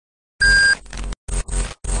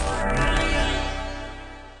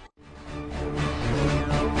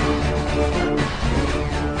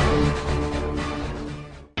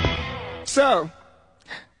So,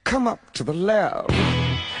 come up to the lab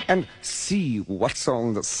and see what's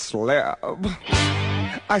on the slab.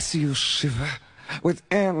 I see you shiver with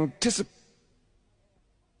anticipation.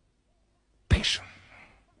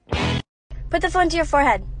 Put the phone to your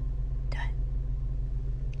forehead. Do it.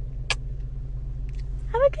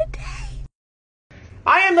 Have a good day.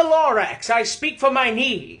 I am the Lorax. I speak for my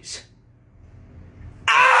knees.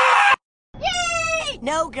 Yay!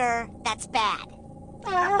 No, Gur, that's bad.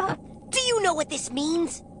 Do you know what this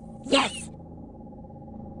means? Yes.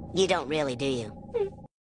 You don't really, do you?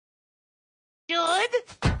 Good?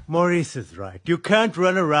 Maurice is right. You can't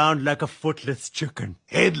run around like a footless chicken.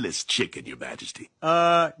 Headless chicken, Your Majesty.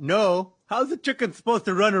 No. How's a chicken supposed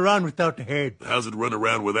to run around without a head? How's it run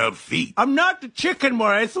around without feet? I'm not a chicken,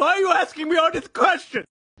 Maurice. Why are you asking me all this question?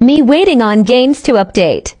 Me waiting on games to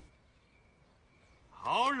update.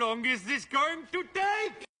 How long is this going to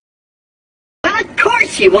take? Of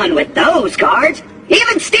course you won with those cards.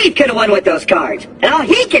 Even Steve could have won with those cards. And all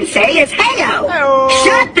he can say is hey-o.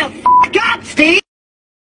 Shut the f*** up, Steve!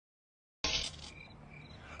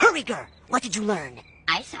 Hurry, Gur. What did you learn?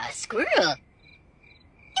 I saw a squirrel.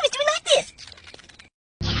 He was doing like this.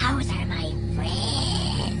 Cows are my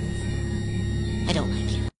friends. I don't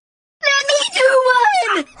like you. Let me do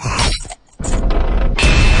one!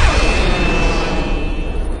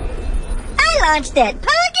 I launched that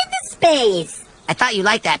pug into space. I thought you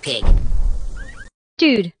liked that pig.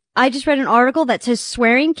 Dude, I just read an article that says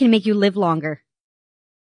swearing can make you live longer.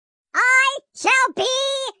 I shall be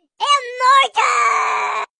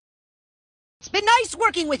immortal! It's been nice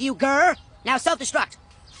working with you, Gur. Now self-destruct.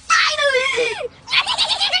 Finally!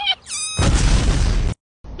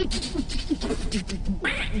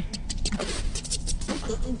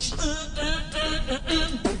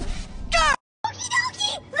 Gur! Okie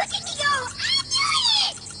dokie! Look at me go! I knew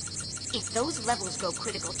it! If those levels go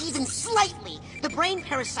critical even slightly, the brain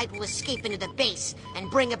parasite will escape into the base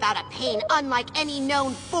and bring about a pain unlike any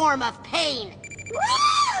known form of pain.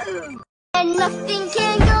 Woo! And nothing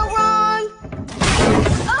can go wrong.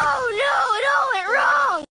 Oh no, it all went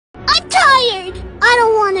wrong. I'm tired. I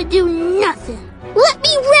don't want to do nothing. Let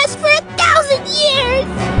me rest for 1,000 years.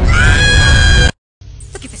 Ah!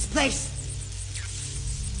 Look at this place.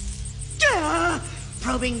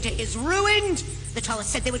 Probing to his ruin. The Trolls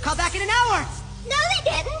said they would call back in an hour. No, they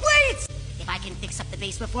didn't. Wait! If I can fix up the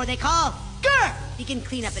base before they call, Gur, begin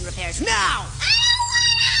cleanup and repairs now. I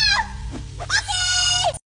don't wanna.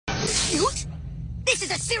 Okay. Shoot! This is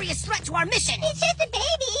a serious threat to our mission. It's just a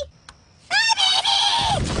baby. My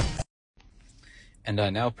baby. And I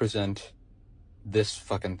now present this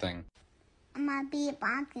fucking thing. I'm gonna be a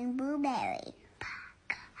bonking blueberry.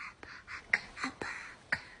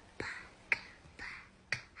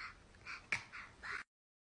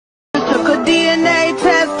 Took a DNA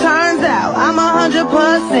test, turns out I'm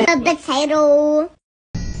 100%. A potato.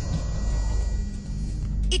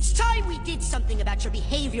 It's time we did something about your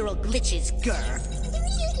behavioral glitches, Gur.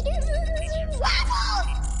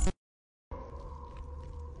 Waffles!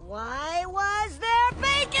 Why was there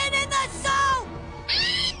bacon in the soup?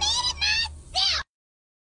 I made it myself!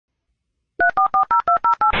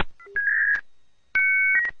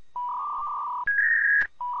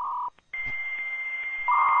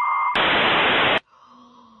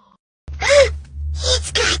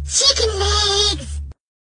 It's got chicken legs!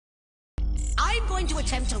 I'm going to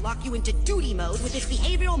attempt to lock you into duty mode with this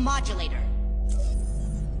behavioral modulator.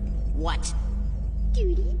 What?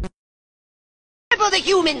 Duty? For the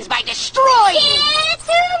humans by destroying! It's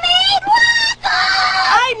who made waffles!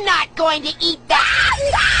 I'm not going to eat that!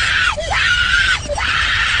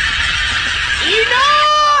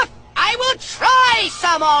 Enough! I will try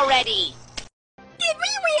some already! Did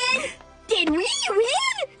we win? Did we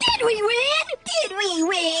win? Did we win? Did we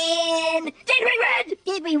win? Did we win?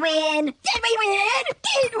 Did we win? Did we win?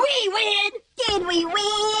 Did we win? Did we win?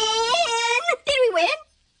 Did we win?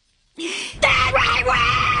 Did we win?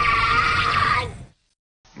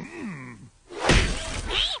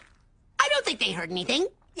 I don't think they heard anything.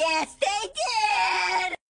 Yes, they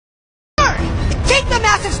did! Take the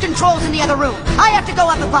massive controls in the other room. I have to go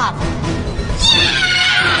up above. Yay!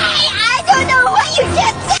 I don't know what you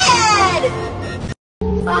just said!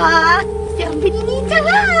 Somebody needs a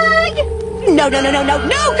hug! No, no, no, no, no,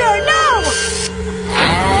 no, girl, no!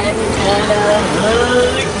 I'm gonna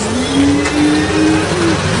hug you.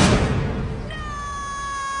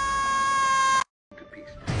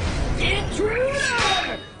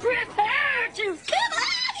 Intruder! Prepare to come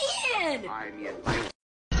on in!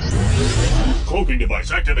 Cloaking device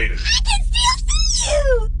activated. I can still see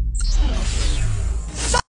you!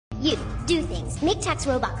 You, do things. Make Tax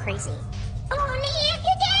Robot crazy. Only if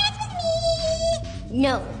you dance with me!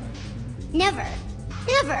 No. Never.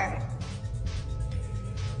 Never.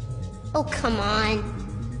 Oh, come on.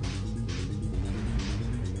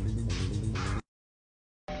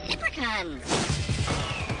 Leprechaun.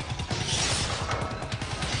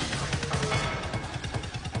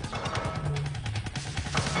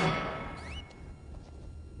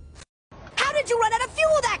 How did you run out of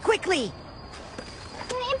fuel that quickly?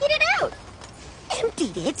 I emptied it out.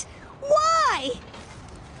 Emptied it? Why?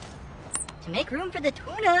 To make room for the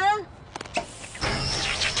tuna.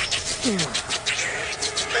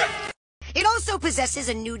 It also possesses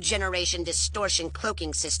a new generation distortion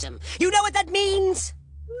cloaking system. You know what that means?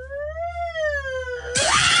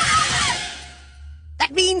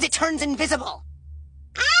 That means it turns invisible.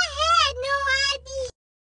 I had no idea.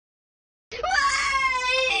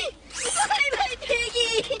 Why? Why, my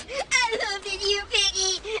piggy? I loved it, you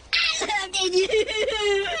piggy. I loved it,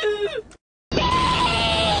 you.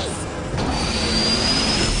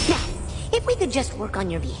 Now, if we could just work on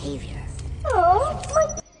your behavior. Oh,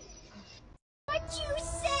 what'd you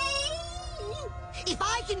say? If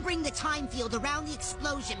I can bring the time field around the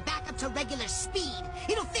explosion back up to regular speed,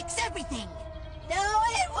 it'll fix everything. No,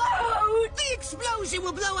 it won't. The explosion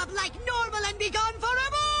will blow up like normal and be gone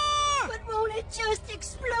forever! But won't it just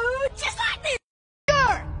explode? Just like this?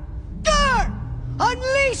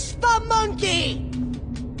 Unleash the monkey!